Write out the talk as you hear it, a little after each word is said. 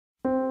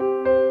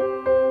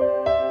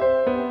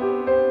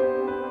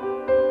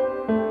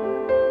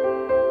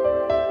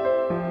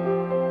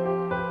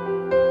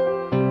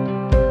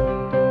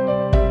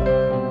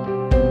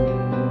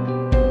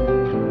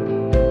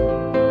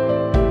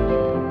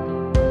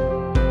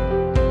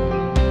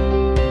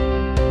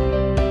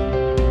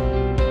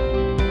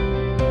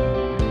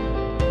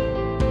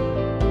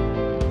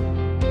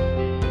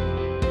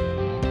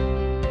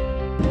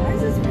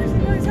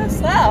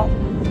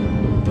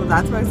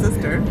That's my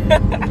sister.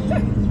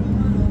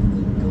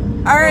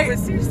 Alright. But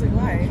seriously,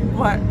 why?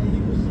 What?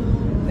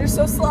 They're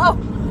so slow.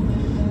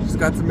 She's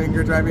got some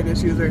anger driving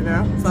issues right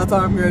now. So that's why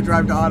I'm going to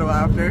drive to Ottawa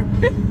after.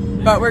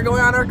 But we're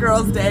going on our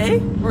girls' day.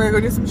 We're going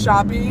to go do some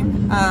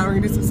shopping. We're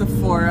going to do some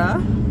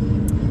Sephora.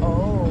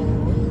 Oh.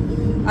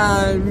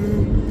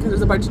 Because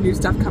there's a bunch of new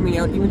stuff coming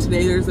out. Even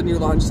today there's a new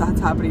launch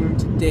that's happening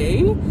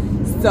today.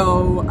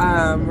 So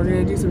we're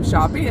going to do some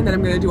shopping, and then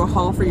I'm going to do a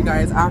haul for you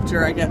guys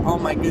after I get all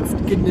my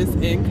goodness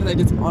in, because I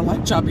did some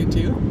online shopping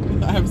too.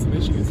 I have some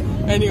issues.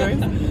 Anyways.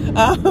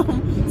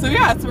 So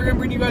yeah, so we're going to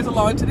bring you guys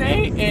along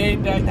today,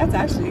 and that's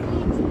Ashley.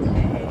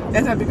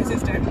 That's my big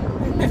sister.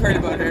 You've heard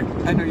about her.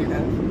 I know you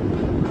have.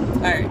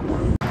 Alright.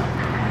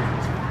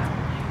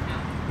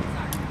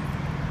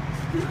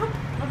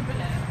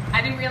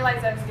 I didn't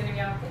realize I was getting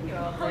out of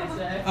video all day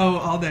today. Oh,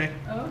 all day.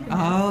 Oh, okay.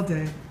 All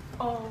day.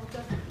 Oh,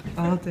 definitely.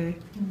 All day.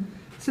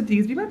 So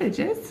these be my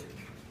bitches.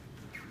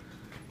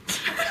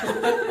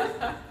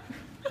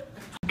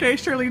 Okay,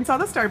 Charlene saw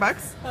the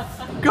Starbucks.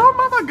 Go,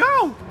 mama,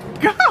 go!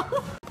 Go!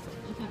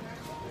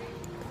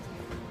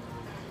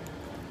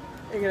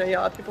 Are you gonna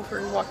yell at people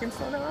for walking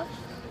slow now, Ash?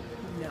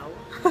 No.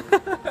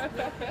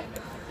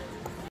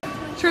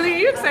 Charlene, are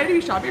you excited to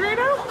be shopping right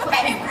now?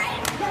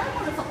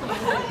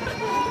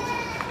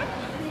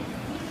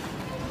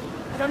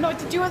 I don't know what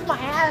to do with my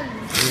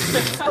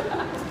hands.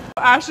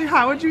 Ashley,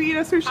 how would you eat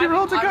a sushi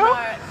roll to go?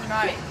 I'm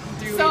not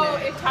doing so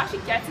it. If Tashi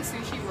gets a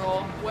sushi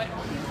roll, what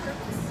will be the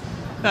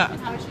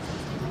purpose? How is she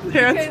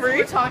Hands because free?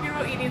 we're talking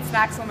about eating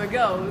snacks on the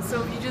go,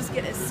 so if you just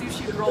get a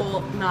sushi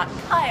roll not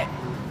cut,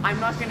 I'm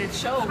not going to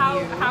show you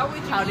how would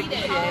you how to eat eat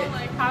it. it.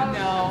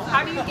 No.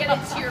 How do you get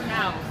it to your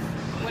mouth?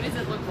 What does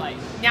it look like?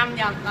 Yum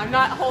yum. I'm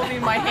not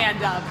holding my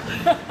hand up.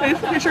 Hey,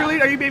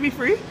 Charlene, are you baby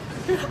free?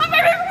 I'm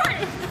baby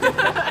free!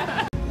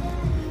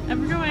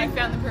 I'm going. I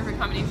found the perfect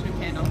combination of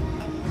candle.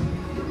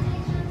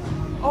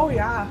 Oh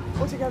yeah,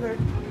 go together.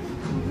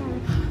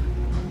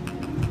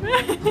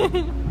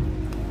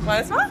 Want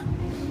to smell?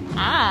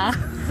 Ah.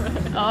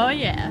 Oh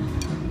yeah.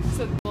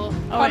 So cool.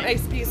 One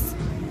ice piece.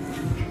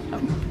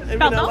 And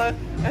Pardon? vanilla.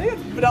 I think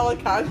it's vanilla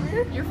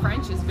cashmere. Your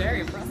French is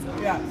very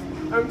impressive. Yeah,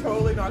 I'm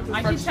totally not just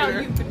I French can tell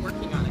tutor. you've been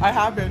working on it. I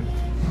have been.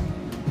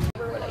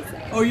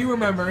 Oh, you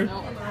remember.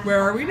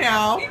 Where are we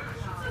now?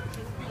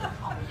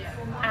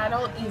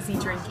 Adult easy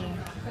drinking.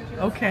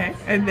 Okay,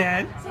 and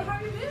then?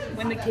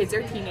 When the kids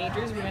are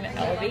teenagers, we're going to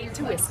elevate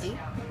to whiskey.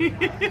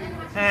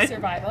 And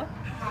Survival.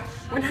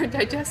 When our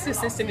digestive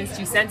system is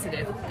too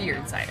sensitive, beer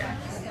and cider.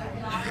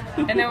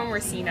 And then when we're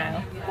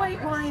senile,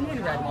 white wine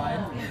and red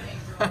wine.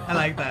 I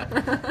like that.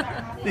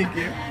 Thank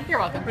you. You're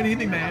welcome. What do you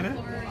think, Diana?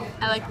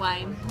 I like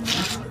wine.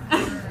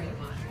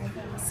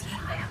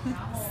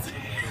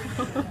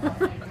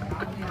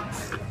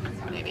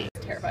 Maybe.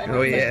 Terrified.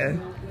 Oh It's like- yeah,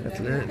 that's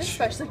an inch.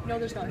 Especially, no,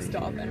 there's not a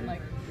stop. And I'm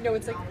like, no,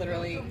 it's like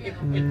literally, it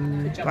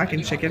could jump Black on and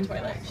you chicken. on the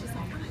toilet. She's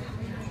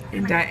like,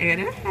 And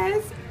Diana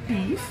has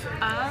beef.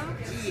 Yeah.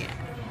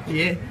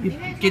 Yeah, you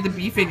get the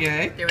beef in you,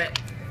 eh? do it.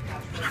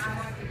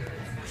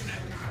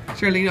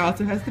 Charlene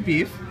also has the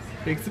beef.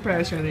 Big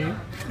surprise, Charlene.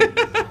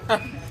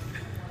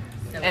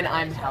 And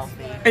I'm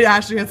healthy. And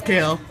Ashley has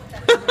kale.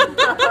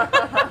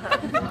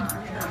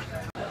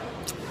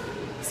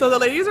 So the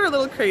ladies are a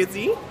little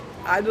crazy.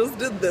 I just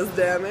did this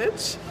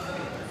damage.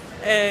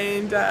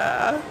 And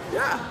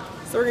yeah,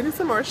 so we're gonna do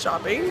some more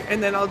shopping,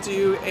 and then I'll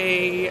do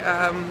a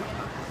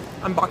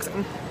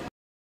unboxing.